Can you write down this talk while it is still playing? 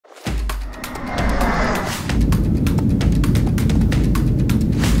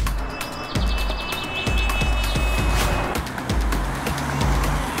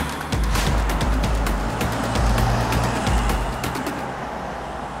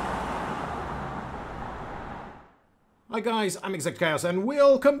Hi guys, I'm ExactChaos and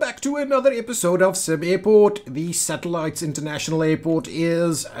welcome back to another episode of SimAirport. The Satellites International Airport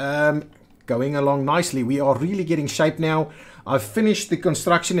is going along nicely. We are really getting shape now. I've finished the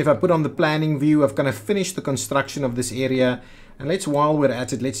construction. If I put on the planning view, I've kind of finished the construction of this area. And while we're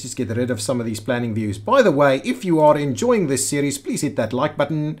at it, let's just get rid of some of these planning views. By the way, if you are enjoying this series, please hit that like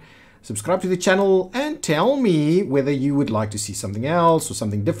button. Subscribe to the channel and tell me whether you would like to see something else or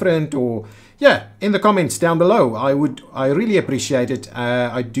something different, or yeah, in the comments down below. I really appreciate it.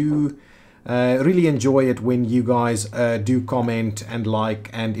 I do really enjoy it when you guys do comment and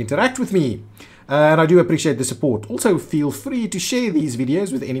like and interact with me. And I do appreciate the support. Also, feel free to share these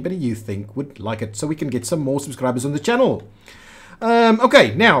videos with anybody you think would like it so we can get some more subscribers on the channel.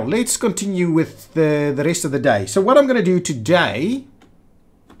 Okay, now let's continue with the rest of the day. So what I'm going to do today...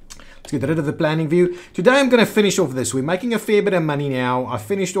 Let's get rid of the planning view. Today I'm going to finish off this. We're making a fair bit of money now. I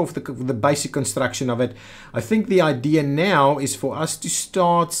finished off the basic construction of it. I think the idea now is for us to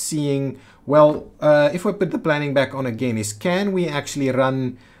start seeing, well, if I put the planning back on again, is can we actually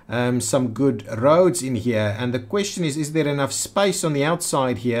run some good roads in here? And the question is there enough space on the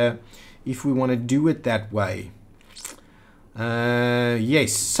outside here if we want to do it that way?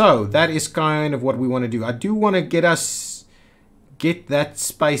 Yes, so that is kind of what we want to do. I do want to get that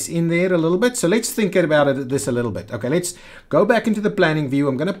space in there a little bit. So let's think about this a little bit. Okay, let's go back into the planning view.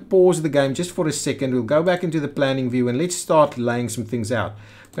 I'm going to pause the game just for a second. We'll go back into the planning view and let's start laying some things out.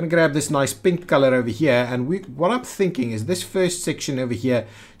 I'm going to grab this nice pink color over here, and what I'm thinking is this first section over here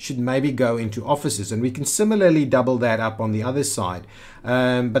should maybe go into offices, and we can similarly double that up on the other side.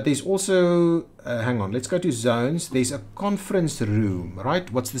 But there's also hang on, let's go to zones. There's a conference room,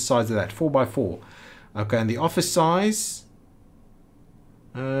 right? What's the size of that? 4x4. Okay, and the office size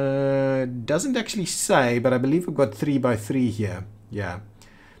doesn't actually say, but I believe we've got 3x3 here. Yeah,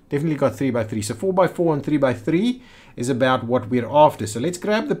 definitely got 3x3. So 4x4 and 3x3 is about what we're after. So let's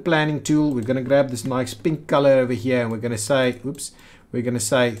grab the planning tool. We're going to grab this nice pink color over here, and we're going to say, oops, we're going to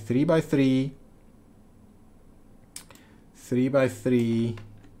say 3x3, 3x3,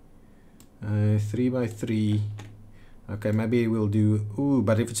 3x3. Okay, maybe we'll do, ooh,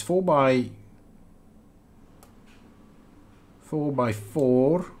 but if it's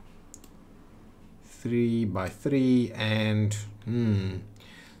 4x4, 3x3, and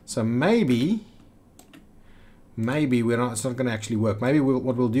so maybe we're not, it's not going to actually work. Maybe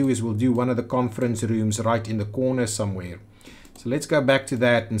what we'll do is we'll do one of the conference rooms right in the corner somewhere. So let's go back to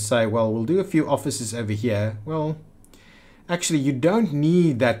that and say, well, we'll do a few offices over here. Well, actually, you don't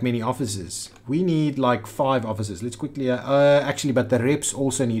need that many offices. We need like 5 offices. Let's quickly actually, but the reps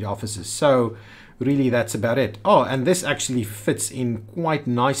also need offices, so really that's about it. Oh, and this actually fits in quite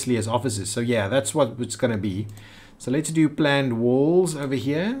nicely as offices, so yeah, that's what it's going to be. So let's do planned walls over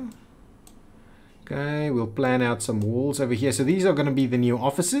here. Okay, we'll plan out some walls over here. So these are going to be the new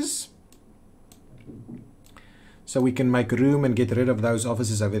offices, so we can make room and get rid of those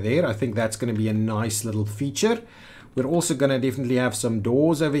offices over there. I think that's going to be a nice little feature. We're also going to definitely have some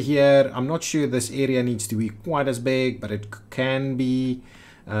doors over here. I'm not sure this area needs to be quite as big, but it can be.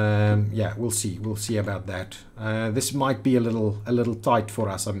 Yeah, we'll see about that. This might be a little tight for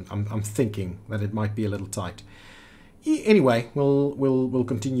us. I'm thinking that it might be a little tight. Anyway, we'll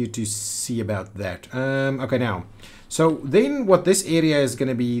continue to see about that. Okay, now, so then what this area is going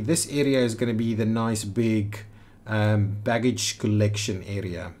to be, the nice big baggage collection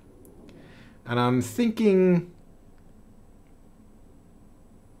area, and I'm thinking,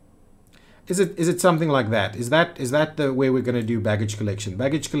 is it something like that? Is that the way we're going to do baggage collection?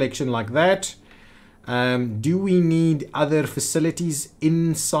 Baggage collection like that. Do we need other facilities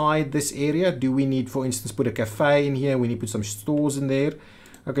inside this area? Do we need, for instance, put a cafe in here? We need to put some stores in there.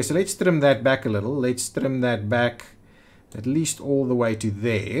 Okay, so let's trim that back a little. Let's trim that back at least all the way to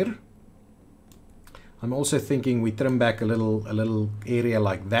there. I'm also thinking we trim back a little area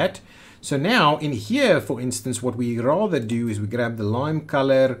like that. So now in here, for instance, what we rather do is we grab the lime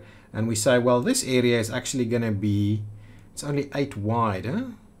color and we say, well, this area is actually going to be, it's only 8 wide, huh?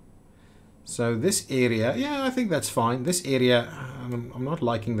 So this area, yeah, I think that's fine. This area, I'm not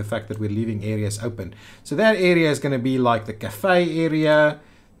liking the fact that we're leaving areas open. So that area is going to be like the cafe area.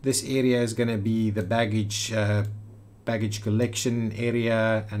 This area is going to be the baggage collection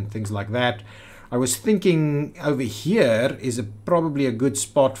area and things like that. I was thinking over here is probably a good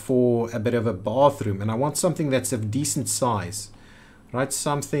spot for a bit of a bathroom, and I want something that's of decent size, right?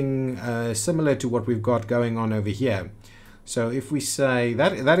 Something similar to what we've got going on over here. So if we say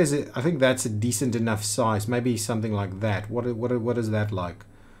that is it, I think that's a decent enough size. Maybe something like that. What is that like?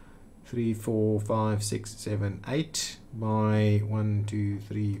 3, 4, 5, 6, 7, 8 by 1, 2,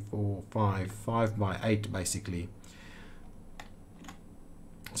 3, 4, 5. 5 by 8 basically.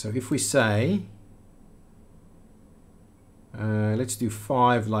 So if we say, let's do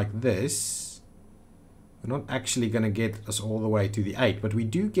 5 like this, we're not actually going to get us all the way to the 8, but we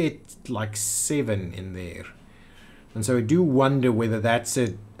do get like 7 in there. And so I do wonder whether that's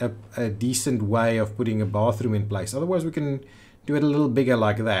a decent way of putting a bathroom in place. Otherwise we can do it a little bigger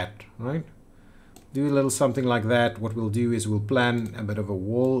like that, right? Do a little something like that. What we'll do is we'll plan a bit of a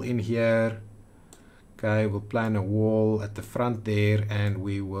wall in here. Okay, we'll plan a wall at the front there, and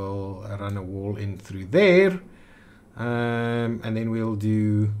we will run a wall in through there. And then we'll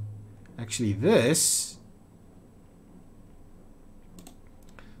do actually this.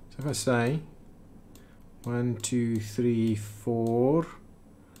 So if I say 1, 2, 3, 4,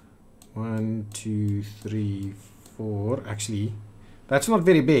 1, 2, 3, 4. Actually, that's not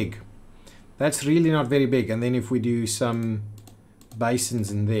very big. That's really not very big. And then if we do some basins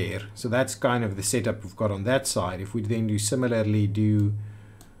in there, so that's kind of the setup we've got on that side. If we then do similarly do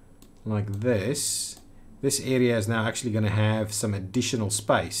like this, this area is now actually going to have some additional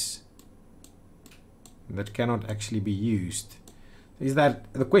space that cannot actually be used. Is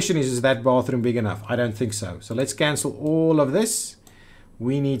that, the question is that bathroom big enough? I don't think so. So let's cancel all of this.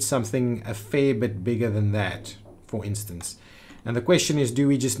 We need something a fair bit bigger than that, for instance. And the question is, do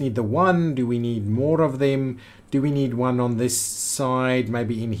we just need the one? Do we need more of them? Do we need one on this side,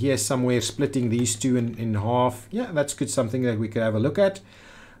 maybe in here somewhere, splitting these two in half? Yeah, that's good, something that we could have a look at.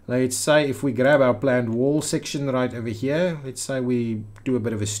 Let's say if we grab our planned wall section right over here, let's say we do a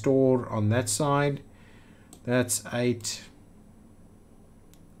bit of a store on that side. That's 8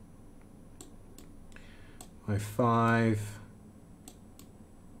 by 5.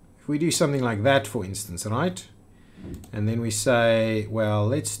 If we do something like that, for instance, right? And then we say, well,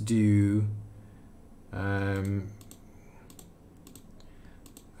 let's do,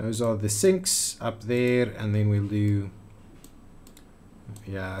 those are the sinks up there, and then we'll do,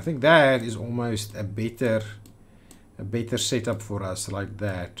 yeah, I think that is almost a better setup for us, like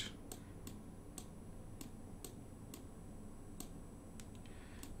that.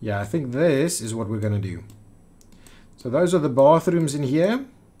 Yeah, I think this is what we're going to do. So those are the bathrooms in here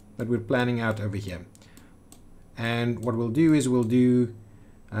that we're planning out over here. And what we'll do is we'll do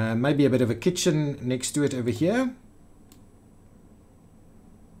maybe a bit of a kitchen next to it over here.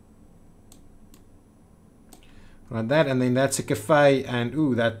 Like that, and then that's a cafe, and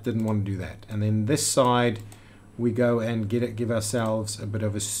ooh, that didn't want to do that. And then this side, we go and give ourselves a bit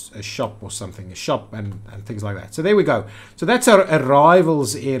of a shop or something, a shop and things like that. So there we go. So that's our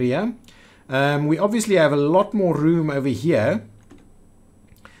arrivals area. We obviously have a lot more room over here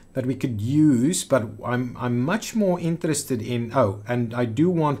that we could use, but I'm much more interested in, oh, and I do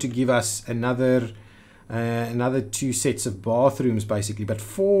want to give us another 2 sets of bathrooms basically, but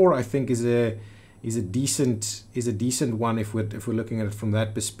 4 I think is a decent one if we're looking at it from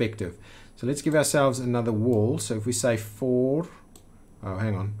that perspective. So let's give ourselves another wall. So if we say 4, oh,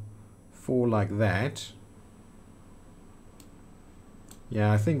 hang on, 4 like that.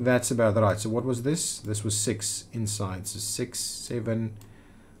 Yeah, I think that's about right. So what was this? This was 6 inside. So 6, 7,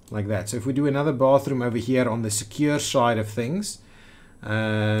 like that. So if we do another bathroom over here on the secure side of things,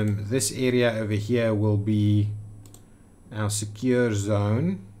 this area over here will be our secure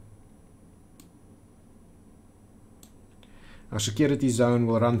zone. Our security zone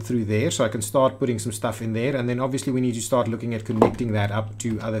will run through there, so I can start putting some stuff in there, and then obviously we need to start looking at connecting that up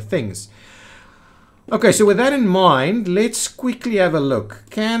to other things. Okay, so with that in mind, let's quickly have a look.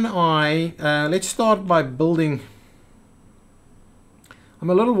 Can I, let's start by building. I'm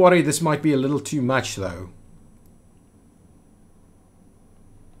a little worried this might be a little too much though.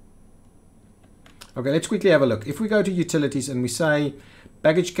 Okay, let's quickly have a look. If we go to utilities and we say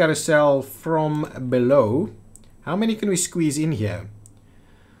baggage carousel from below, how many can we squeeze in here?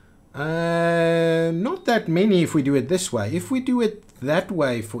 Not that many if we do it this way. If we do it that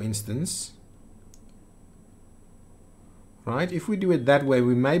way, for instance, right? If we do it that way,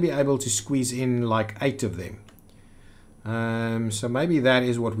 we may be able to squeeze in like 8 of them. So maybe that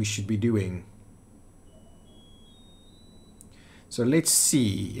is what we should be doing. So let's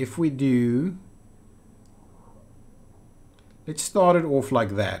see if we do. Let's start it off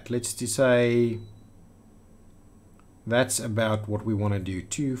like that. Let's just say that's about what we want to do.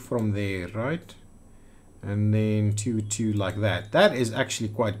 2 from there, right? And then 2, 2 like that. That is actually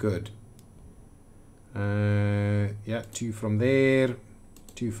quite good. Yeah, 2 from there,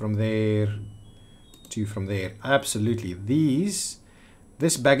 2 from there, 2 from there. Absolutely.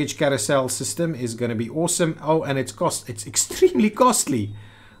 This baggage carousel system is going to be awesome. Oh, and it's extremely costly.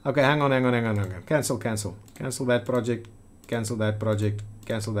 Okay, hang on. Cancel that project. Cancel that project.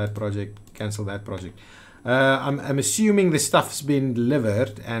 Cancel that project. Cancel that project. I'm assuming the stuff's been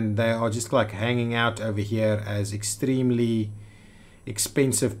delivered and they are just like hanging out over here as extremely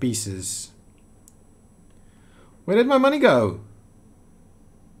expensive pieces. Where did my money go?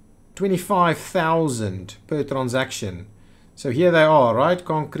 25,000 per transaction. So here they are, right?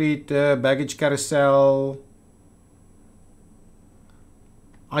 Concrete, baggage carousel.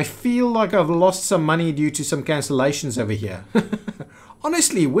 I feel like I've lost some money due to some cancellations over here.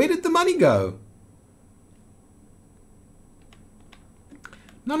 Honestly, where did the money go?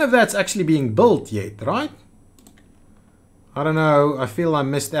 None of that's actually being built yet, right? I don't know. I feel I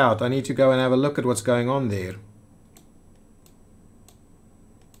missed out. I need to go and have a look at what's going on there.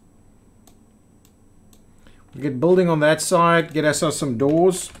 We get building on that side. Get ourselves some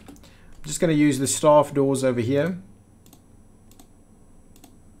doors. I'm just going to use the staff doors over here.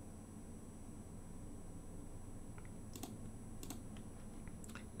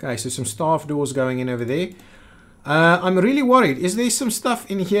 Okay, so some staff doors going in over there. I'm really worried. Is there some stuff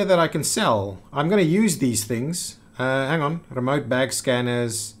in here that I can sell? I'm going to use these things. Hang on. Remote bag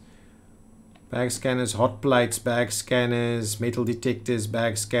scanners. Bag scanners, hot plates, bag scanners, metal detectors,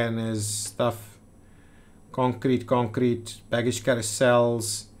 bag scanners, stuff. Concrete, baggage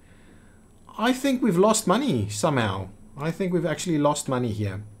carousels. I think we've lost money somehow. I think we've actually lost money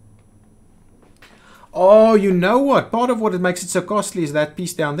here. Oh, you know what? Part of what it makes it so costly is that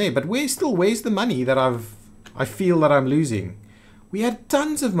piece down there. But where's the money that I feel that I'm losing? We had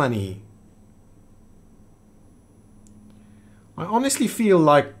tons of money. I honestly feel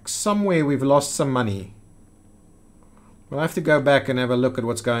like somewhere we've lost some money. We'll have to go back and have a look at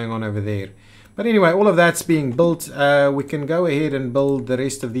what's going on over there. But anyway, all of that's being built. We can go ahead and build the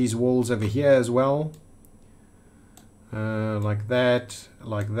rest of these walls over here as well. Like that,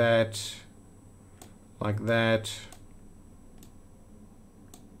 like that, like that.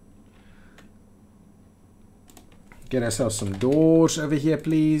 Get ourselves some doors over here,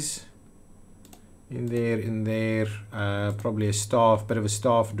 please. In there, probably a staff, bit of a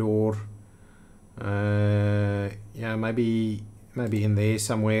staff door. Yeah, maybe in there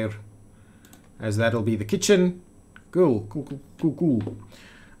somewhere, as that'll be the kitchen. Cool.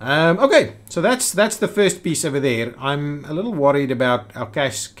 Okay, so that's the first piece over there. I'm a little worried about our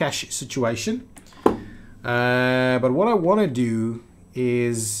cash situation. But what I want to do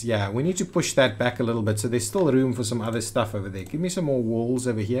is, yeah, we need to push that back a little bit. So there's still room for some other stuff over there. Give me some more walls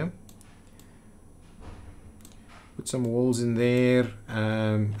over here. Put some walls in there.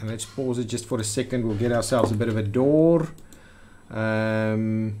 And let's pause it just for a second. We'll get ourselves a bit of a door.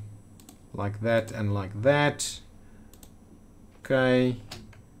 Like that and like that. Okay.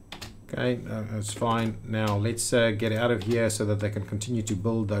 Okay, that's fine. Now let's get out of here so that they can continue to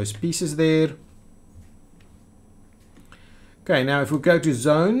build those pieces there. Okay, now if we go to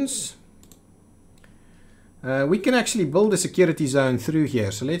zones, we can actually build a security zone through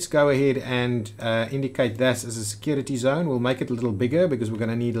here. So let's go ahead and indicate that as a security zone. We'll make it a little bigger because we're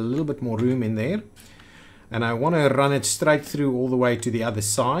going to need a little bit more room in there. And I want to run it straight through all the way to the other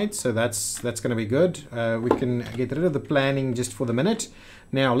side. So that's going to be good. We can get rid of the planning just for the minute.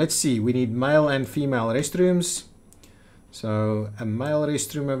 Now let's see, we need male and female restrooms. So a male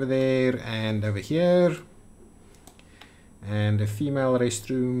restroom over there and over here. And a female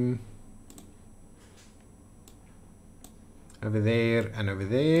restroom over there and over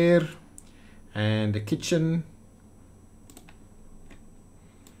there. And a kitchen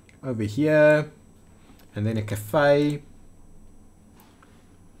over here. And then a cafe.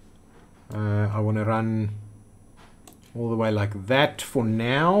 I want to run all the way like that for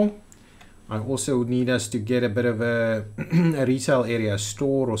now. I also need us to get a bit of a, a retail area, a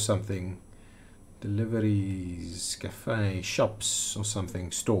store or something. Deliveries, cafe, shops or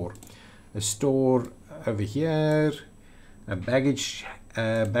something, store. A store over here, a baggage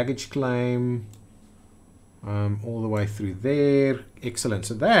claim, all the way through there. Excellent.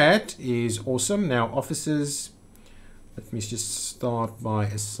 So that is awesome. Now offices. Let me just start by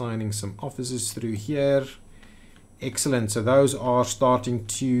assigning some offices through here. Excellent. So those are starting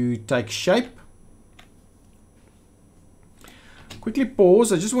to take shape. Quickly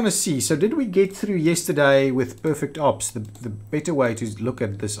pause. I just want to see. So did we get through yesterday with perfect ops? The better way to look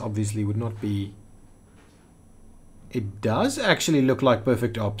at this obviously would not be. It does actually look like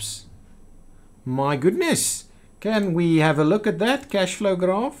perfect ops. My goodness. Can we have a look at that cash flow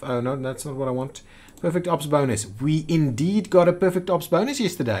graph? Oh no, that's not what I want. Perfect ops bonus. We indeed got a perfect ops bonus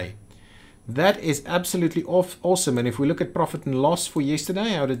yesterday. That is absolutely awesome. And if we look at profit and loss for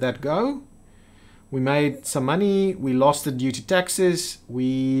yesterday, how did that go? We made some money. We lost it due to taxes.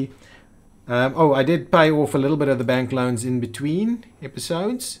 Oh, I did pay off a little bit of the bank loans in between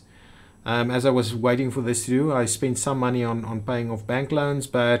episodes. As I was waiting for this to do, I spent some money on paying off bank loans,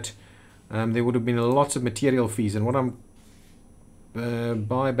 but there would have been lots of material fees. And what I'm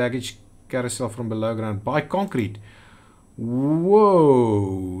buy baggage carousel from below ground, buy concrete.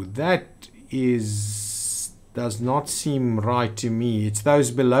 Whoa, that does not seem right to me. It's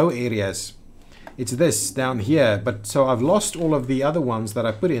those below areas. It's this down here, but so I've lost all of the other ones that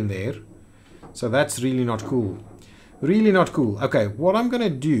I put in there. So that's really not cool. Really not cool. Okay, what I'm gonna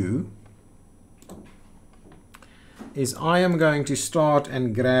do is I am going to start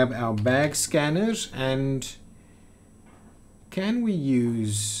and grab our bag scanners, and can we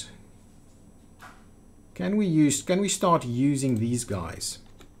start using these guys?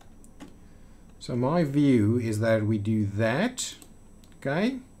 So my view is that we do that,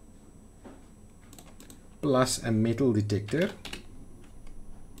 okay, plus a metal detector.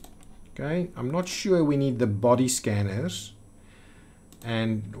 Okay, I'm not sure we need the body scanners,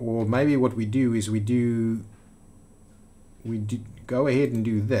 or maybe what we do is we go ahead and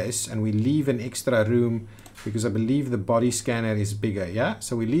do this, and we leave an extra room because I believe the body scanner is bigger. Yeah,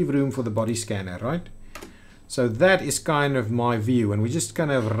 so we leave room for the body scanner, right? So that is kind of my view, and we just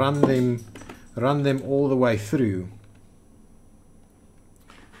kind of run them all the way through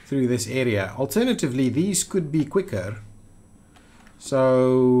this area. Alternatively, these could be quicker.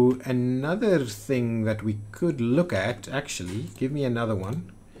 So another thing that we could look at, actually, give me another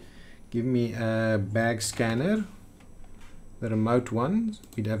one. Give me a bag scanner, the remote one.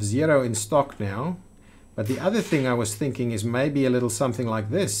 We'd have 0 in stock now. But the other thing I was thinking is maybe a little something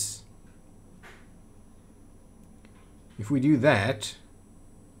like this. If we do that,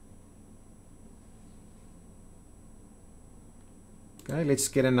 okay, let's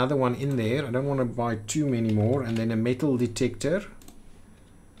get another one in there. I don't want to buy too many more. And then a metal detector.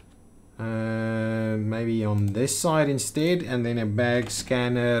 Maybe on this side instead, and then a bag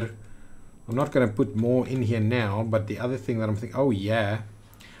scanner. I'm not going to put more in here now, but the other thing that I'm thinking, oh yeah,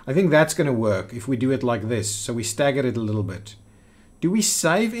 I think that's going to work if we do it like this. So we stagger it a little bit. Do we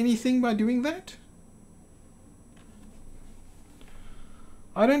save anything by doing that?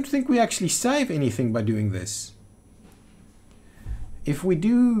 I don't think we actually save anything by doing this. If we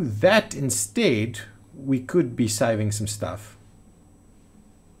do that instead, we could be saving some stuff.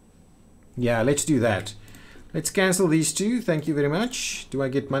 Yeah, let's do that. Let's cancel these two. Thank you very much. Do I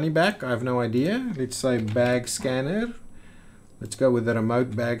get money back? I have no idea. Let's say bag scanner. Let's go with the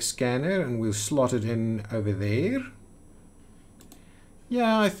remote bag scanner, and we'll slot it in over there.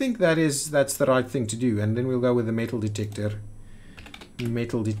 Yeah, I think that's the right thing to do. And then we'll go with the metal detector.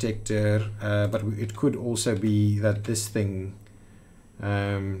 Metal detector, but it could also be that this thing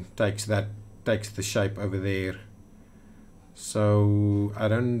takes the shape over there. So I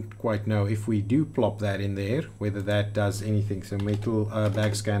don't quite know if we do plop that in there, whether that does anything. So metal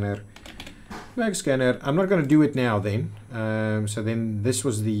bag scanner. I'm not going to do it now then. So then this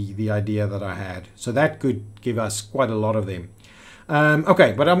was the idea that I had. So that could give us quite a lot of them.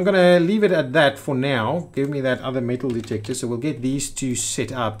 Okay, but I'm going to leave it at that for now. Give me that other metal detector. So we'll get these two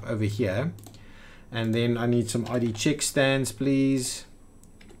set up over here. And then I need some ID check stands, please.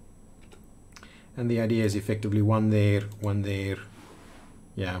 And the idea is effectively one there.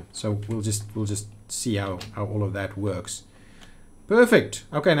 Yeah, so we'll just see how all of that works. Perfect.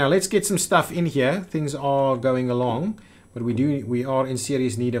 Okay, now let's get some stuff in here. Things are going along, but we are in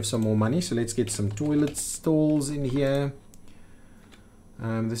serious need of some more money. So let's get some toilet stalls in here.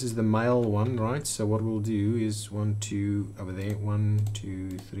 This is the male one, right? So what we'll do is 1, 2 over there. 1,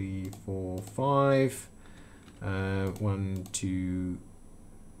 2, 3, 4, 5. 1, 2.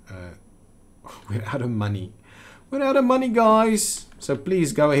 We're out of money. We're out of money, guys. So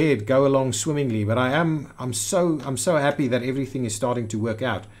please go ahead, go along swimmingly. But I'm so happy that everything is starting to work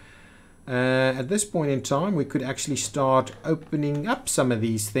out. At this point in time, we could actually start opening up some of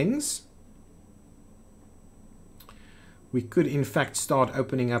these things. We could, in fact, start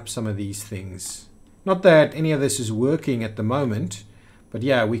opening up some of these things. Not that any of this is working at the moment, but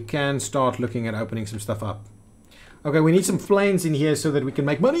yeah, we can start looking at opening some stuff up. Okay, we need some planes in here so that we can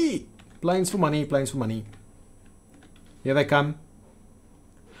make money. Planes for money, planes for money. Here they come.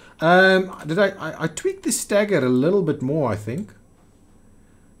 I tweaked the stagger a little bit more, I think.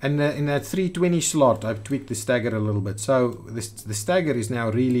 And in that 320 slot, I've tweaked the stagger a little bit. So the stagger is now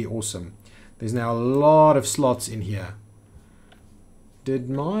really awesome. There's now a lot of slots in here.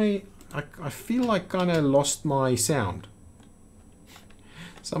 I feel like kind of lost my sound.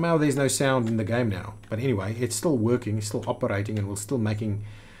 Somehow there's no sound in the game now. But anyway, it's still working, it's still operating, and we're still making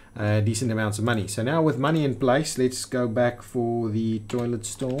decent amounts of money. So now with money in place, let's go back for the toilet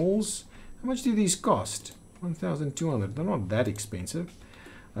stalls. How much do these cost? 1,200. They're not that expensive.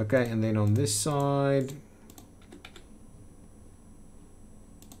 Okay, and then on this side,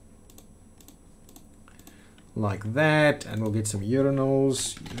 like that, and we'll get some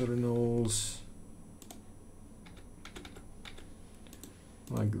urinals,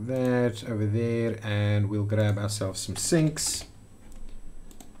 like that over there, and we'll grab ourselves some sinks,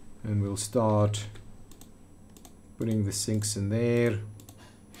 and we'll start putting the sinks in there.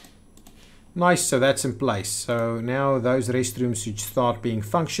 Nice, so that's in place. So now those restrooms should start being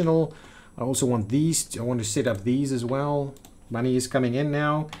functional. I also want these, I want to set up these as well. Money is coming in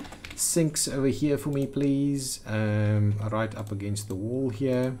now. Sinks over here for me, please. Right up against the wall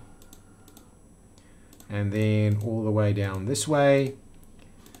here. And then all the way down this way.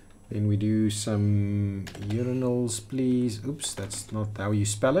 Then we do some urinals, please. Oops, that's not how you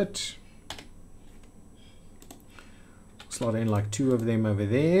spell it. Slot in like 2 of them over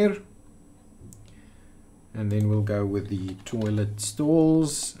there. And then we'll go with the toilet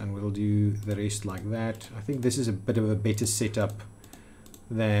stalls, and we'll do the rest like that. I think this is a bit of a better setup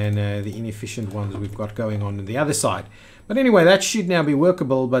than the inefficient ones we've got going on the other side. But anyway, that should now be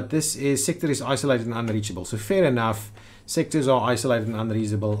workable, but this is sector is isolated and unreachable. So fair enough, sectors are isolated and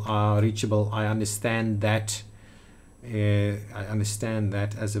unreachable, I understand that. As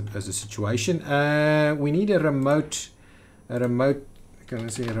a situation. We need a remote, can I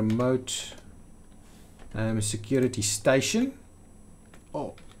say a remote security station.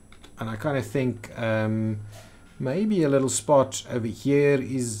 Oh, and I kind of think maybe a little spot over here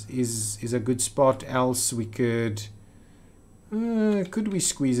is a good spot. Else we could we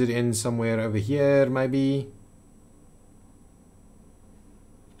squeeze it in somewhere over here maybe?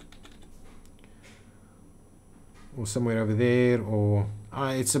 Or somewhere over there, or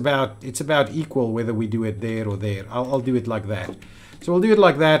it's about equal whether we do it there or there. I'll do it like that. So we'll do it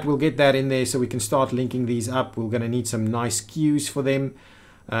like that. We'll get that in there so we can start linking these up. We're going to need some nice queues for them.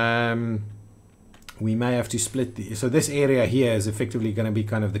 We may have to split the, so this area here is effectively going to be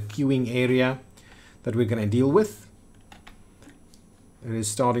kind of the queuing area that we're going to deal with. It is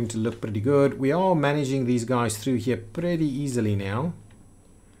starting to look pretty good. We are managing these guys through here pretty easily now.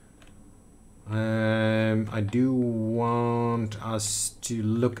 I do want us to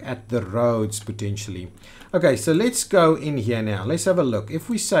look at the roads potentially. Okay, so let's go in here now. Let's have a look. If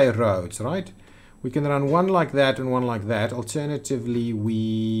we say roads, right? We can run one like that and one like that. Alternatively,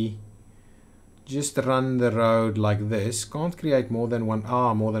 we just run the road like this. Can't create more than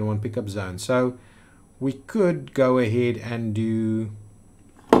one pickup zone. So we could go ahead and do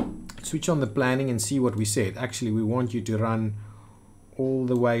switch on the planning and see what we said. Actually, we want you to run all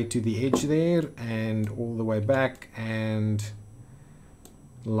the way to the edge there and all the way back and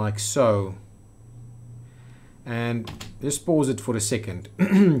like so. And just pause it for a second.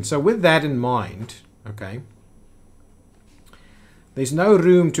 So with that in mind, okay, there's no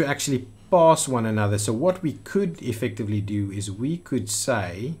room to actually pass one another. So what we could effectively do is we could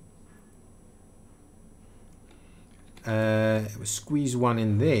say squeeze one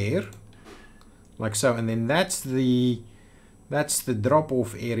in there like so, and then that's the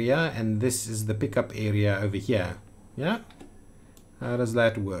drop-off area, and this is the pickup area over here. Yeah, how does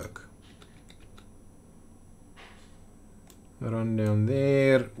that work? Run down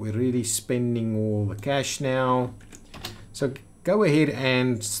there. We're really spending all the cash now, so go ahead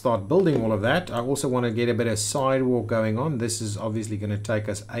and start building all of that. I also want to get a bit of sidewalk going on. This is obviously going to take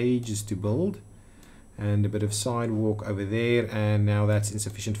us ages to build, and a bit of sidewalk over there, and now that's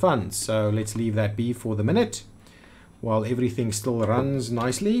insufficient funds, so let's leave that be for the minute while everything still runs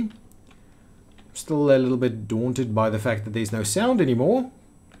nicely. Still a little bit daunted by the fact that there's no sound anymore,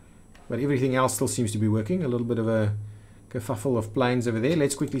 but everything else still seems to be working. A little bit of a kerfuffle of planes over there.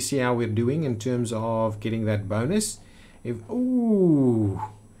 Let's quickly see how we're doing in terms of getting that bonus. Ooh,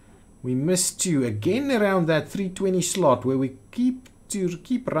 we missed 2 again around that 320 slot where we keep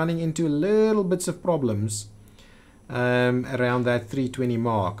running into little bits of problems around that 320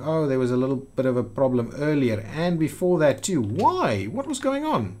 mark. Oh, there was a little bit of a problem earlier and before that too. Why? What was going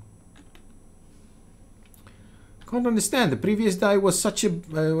on? Can't understand. The previous day was such a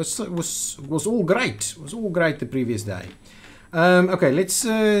was all great. It was all great the previous day. Okay, let's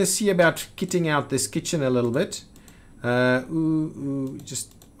see about kitting out this kitchen a little bit.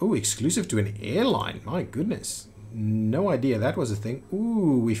 Exclusive to an airline. My goodness. No idea that was a thing.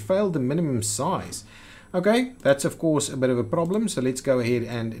 Ooh, we failed the minimum size. Okay, that's of course a bit of a problem. So let's go ahead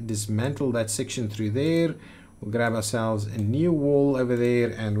and dismantle that section through there. We'll grab ourselves a new wall over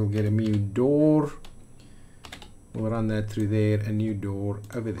there and we'll get a new door. We'll run that through there, a new door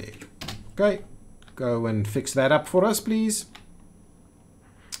over there. Okay, go and fix that up for us, please.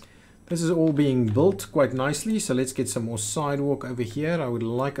 This is all being built quite nicely, so let's get some more sidewalk over here. I would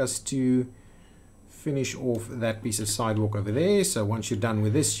like us to finish off that piece of sidewalk over there. So once you're done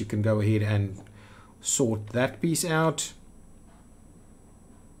with this, you can go ahead and sort that piece out.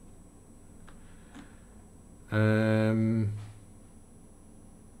 And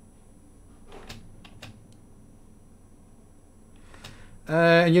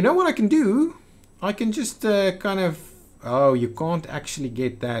you know what I can do? I can just kind of... Oh, you can't actually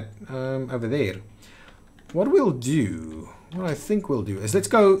get that over there. What we'll do, what I think we'll do is let's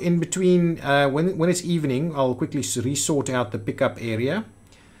go in between, when it's evening, I'll quickly resort out the pickup area.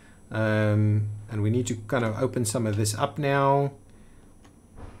 And we need to kind of open some of this up now.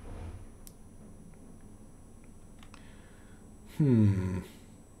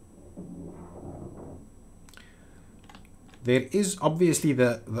 There is obviously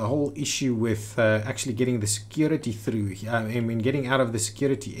the whole issue with actually getting the security through. I mean, getting out of the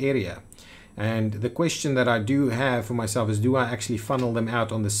security area. And the question that I do have for myself is, do I actually funnel them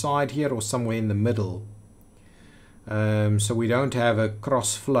out on the side here or somewhere in the middle? So we don't have a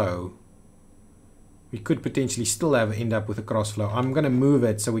cross flow. We could potentially still end up with a cross flow. I'm going to move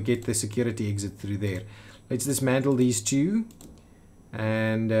it so we get the security exit through there. Let's dismantle these two.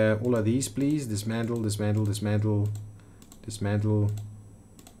 And all of these, please. Dismantle, dismantle, dismantle, dismantle.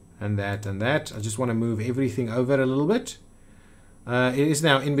 And that and that. I just want to move everything over a little bit. It is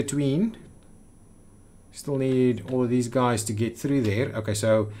now in between. Still need all of these guys to get through there. Okay,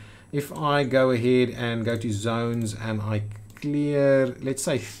 so if I go ahead and go to zones and I clear, let's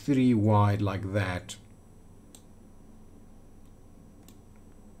say 3 wide like that.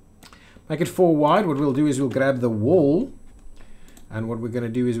 Make it 4 wide. What we'll do is we'll grab the wall. And what we're going to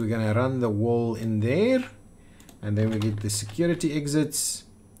do is we're going to run the wall in there. And then we get the security exits.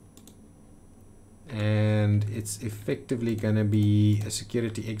 And it's effectively going to be a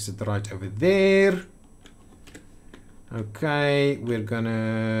security exit right over there. Okay, we're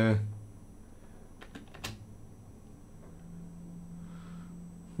gonna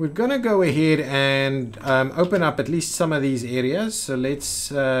go ahead and open up at least some of these areas. So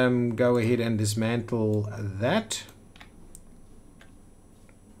let's go ahead and dismantle that.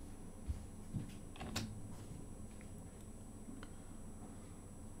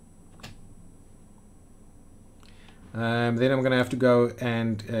 Then I'm gonna have to go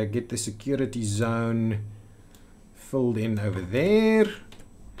and get the security zone filled in over there.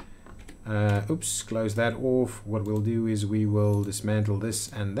 Oops, close that off. What we'll do is we will dismantle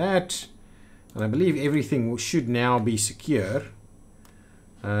this and that. And I believe everything should now be secure.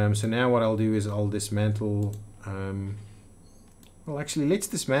 So now what I'll do is I'll dismantle... well, actually, let's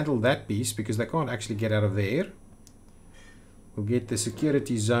dismantle that piece because they can't actually get out of there. We'll get the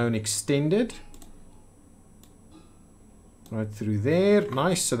security zone extended. Right through there.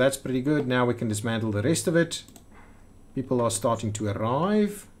 Nice, so that's pretty good. Now we can dismantle the rest of it. People are starting to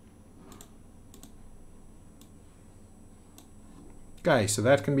arrive. Okay, so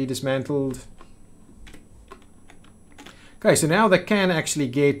that can be dismantled. Okay, so now they can actually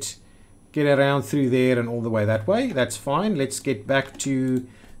get around through there and all the way that way. That's fine. Let's get back to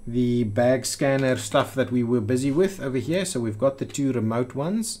the bag scanner stuff that we were busy with over here. So we've got the 2 remote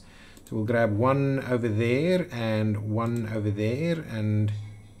ones. So we'll grab one over there and one over there. And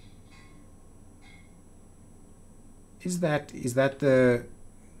is that the...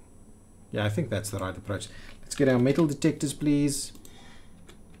 Yeah, I think that's the right approach. Let's get our metal detectors, please.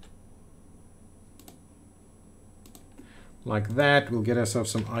 Like that. We'll get ourselves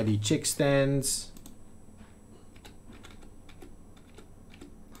some ID check stands.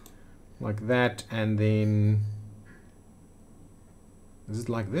 Like that. And then... Is it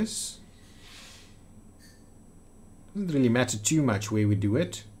like this? Doesn't really matter too much where we do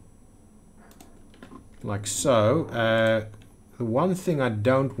it. Like so. The one thing I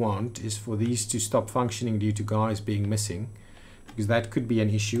don't want is for these to stop functioning due to guys being missing, because that could be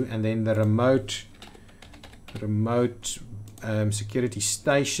an issue. And then the remote security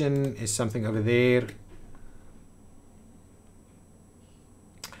station is something over there.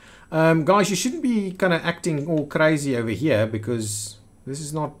 Guys, you shouldn't be kind of acting all crazy over here because this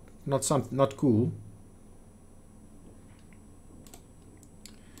is not cool.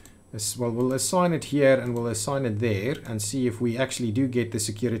 Well, we'll assign it here and we'll assign it there and see if we actually do get the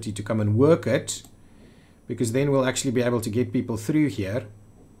security to come and work it, because then we'll actually be able to get people through here.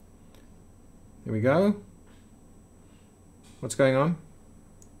 There we go. What's going on?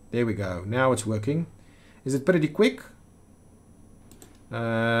 There we go. Now it's working. Is it pretty quick?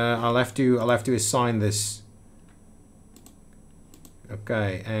 I'll have to assign this.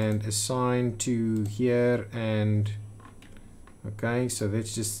 Okay, and assign to here and Okay, so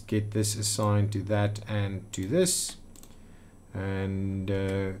let's just get this assigned to that and to this. And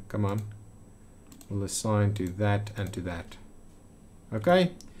come on, we'll assign to that and to that.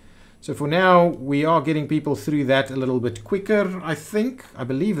 Okay, so for now we are getting people through that a little bit quicker. I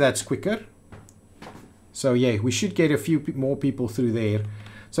believe that's quicker. So yeah, we should get a few more people through there.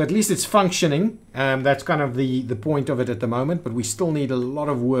 So at least it's functioning. That's kind of the point of it at the moment, but we still need a lot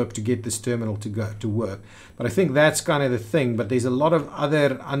of work to get this terminal to work. But I think that's kind of the thing, but there's a lot of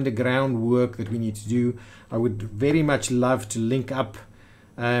other underground work that we need to do. I would very much love to link up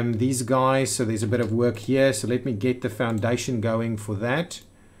these guys, so there's a bit of work here. So let me get the foundation going for that.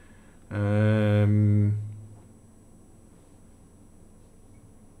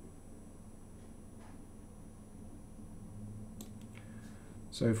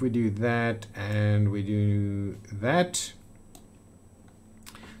 So if we do that and we do that,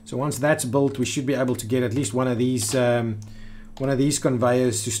 so once that's built, we should be able to get at least one of these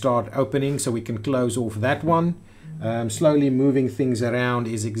conveyors to start opening, so we can close off that one. Slowly moving things around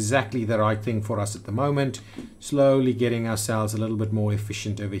is exactly the right thing for us at the moment. Slowly getting ourselves a little bit more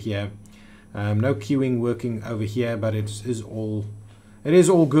efficient over here. No queuing working over here, but it is all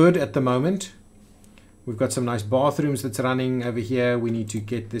good at the moment. We've got some nice bathrooms that's running over here. We need to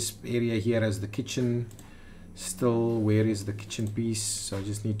get this area here as the kitchen. Still, where is the kitchen piece? So I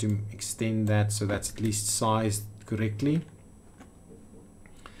just need to extend that so that's at least sized correctly.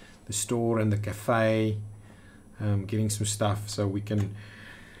 The store and the cafe. Getting some stuff so we can,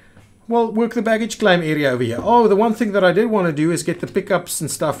 well, work the baggage claim area over here. Oh, the one thing that I did want to do is get the pickups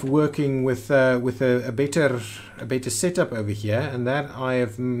and stuff working with a better setup over here, and that I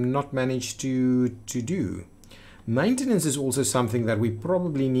have not managed to do. Maintenance is also something that we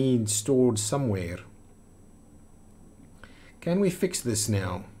probably need stored somewhere. Can we fix this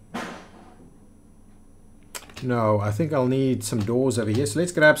now? No, I think I'll need some doors over here. So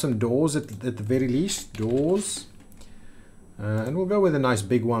let's grab some doors at the very least. Doors. And we'll go with the nice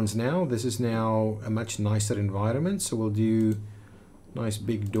big ones now. This is now a much nicer environment. So we'll do nice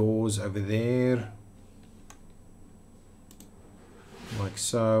big doors over there. Like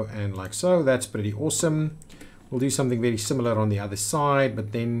so and like so. That's pretty awesome. We'll do something very similar on the other side.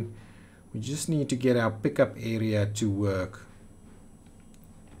 But then we just need to get our pickup area to work.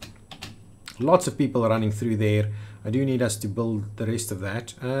 Lots of people running through there. I do need us to build the rest of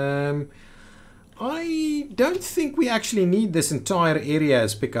that. I don't think we actually need this entire area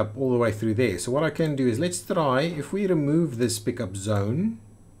as pickup all the way through there. So what I can do is, let's try, if we remove this pickup zone.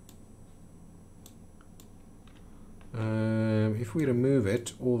 If we remove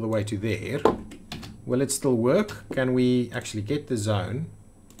it all the way to there, will it still work? Can we actually get the zone?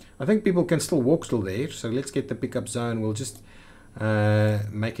 I think people can still walk till there. So let's get the pickup zone. We'll just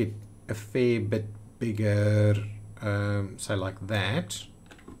make it a fair bit bigger, say like that.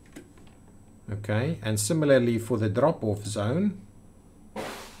 Okay, and similarly for the drop-off zone.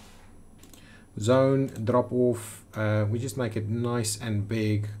 Drop-off, we just make it nice and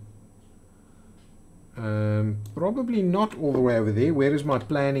big. Probably not all the way over there. Where is my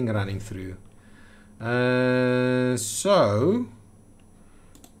planning running through? So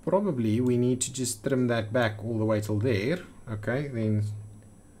probably we need to just trim that back all the way till there. Okay, then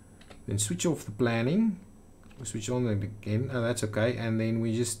switch off the planning. We'll switch on it again. Oh, that's okay. And then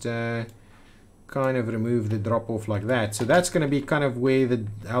we just kind of remove the drop-off like that. So that's going to be kind of where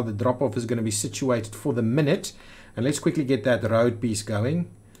how the drop-off is going to be situated for the minute. And let's quickly get that road piece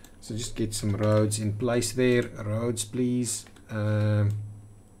going. So just get some roads in place there. Roads, please. The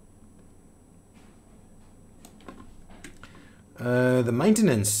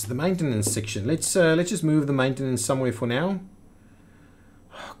maintenance section. Let's just move the maintenance somewhere for now.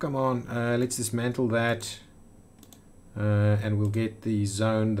 Oh, come on, let's dismantle that. And we'll get the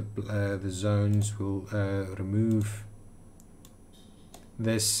zone, the zones. We'll remove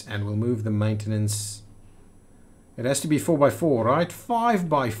this and we'll move the maintenance. It has to be 4x4, right?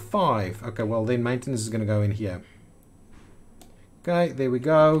 5x5. Okay, well then maintenance is going to go in here. Okay, there we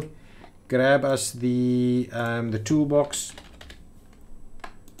go. Grab us the toolbox.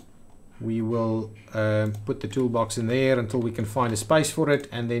 We will put the toolbox in there until we can find a space for it,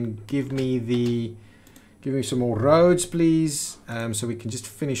 and then give me some more roads, please, so we can just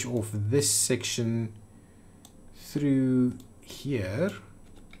finish off this section through here.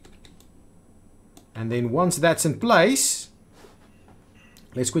 And then once that's in place,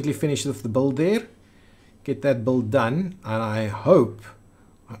 let's quickly finish off the build there, get that build done, and I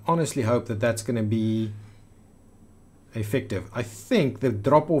honestly hope that that's going to be effective. I think the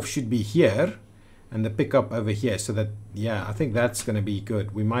drop-off should be here and the pickup over here, so that, yeah, I think that's going to be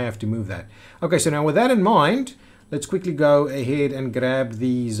good. We might have to move that. Okay, so now with that in mind, let's quickly go ahead and grab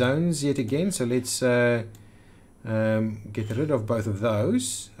the zones yet again. So let's get rid of both of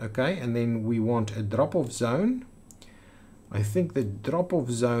those. Okay, and then we want a drop-off zone. I think the drop-off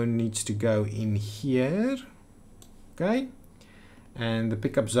zone needs to go in here. Okay, and the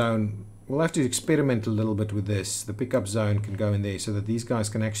pickup zone, we'll have to experiment a little bit with this. The pickup zone can go in there so that these guys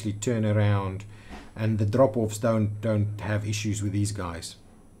can actually turn around and the drop-offs don't have issues with these guys.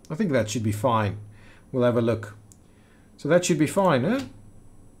 I think that should be fine. We'll have a look. So that should be fine, huh?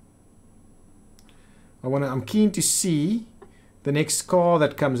 I'm keen to see the next car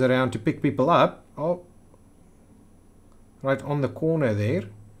that comes around to pick people up. Oh, right on the corner there.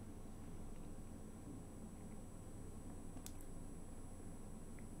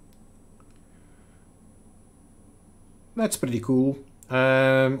 That's pretty cool.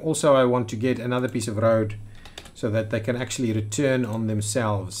 Also, I want to get another piece of road so that they can actually return on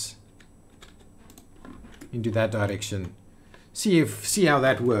themselves into that direction. See how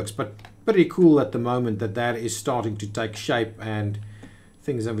that works. But pretty cool at the moment that is starting to take shape, and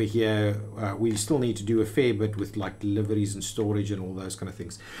things over here, we still need to do a fair bit with like deliveries and storage and all those kind of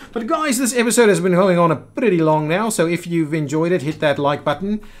things. But guys, this episode has been going on a pretty long now, so if you've enjoyed it, hit that like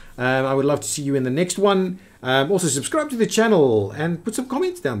button. I would love to see you in the next one. Also subscribe to the channel and put some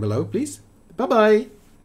comments down below, please. Bye bye.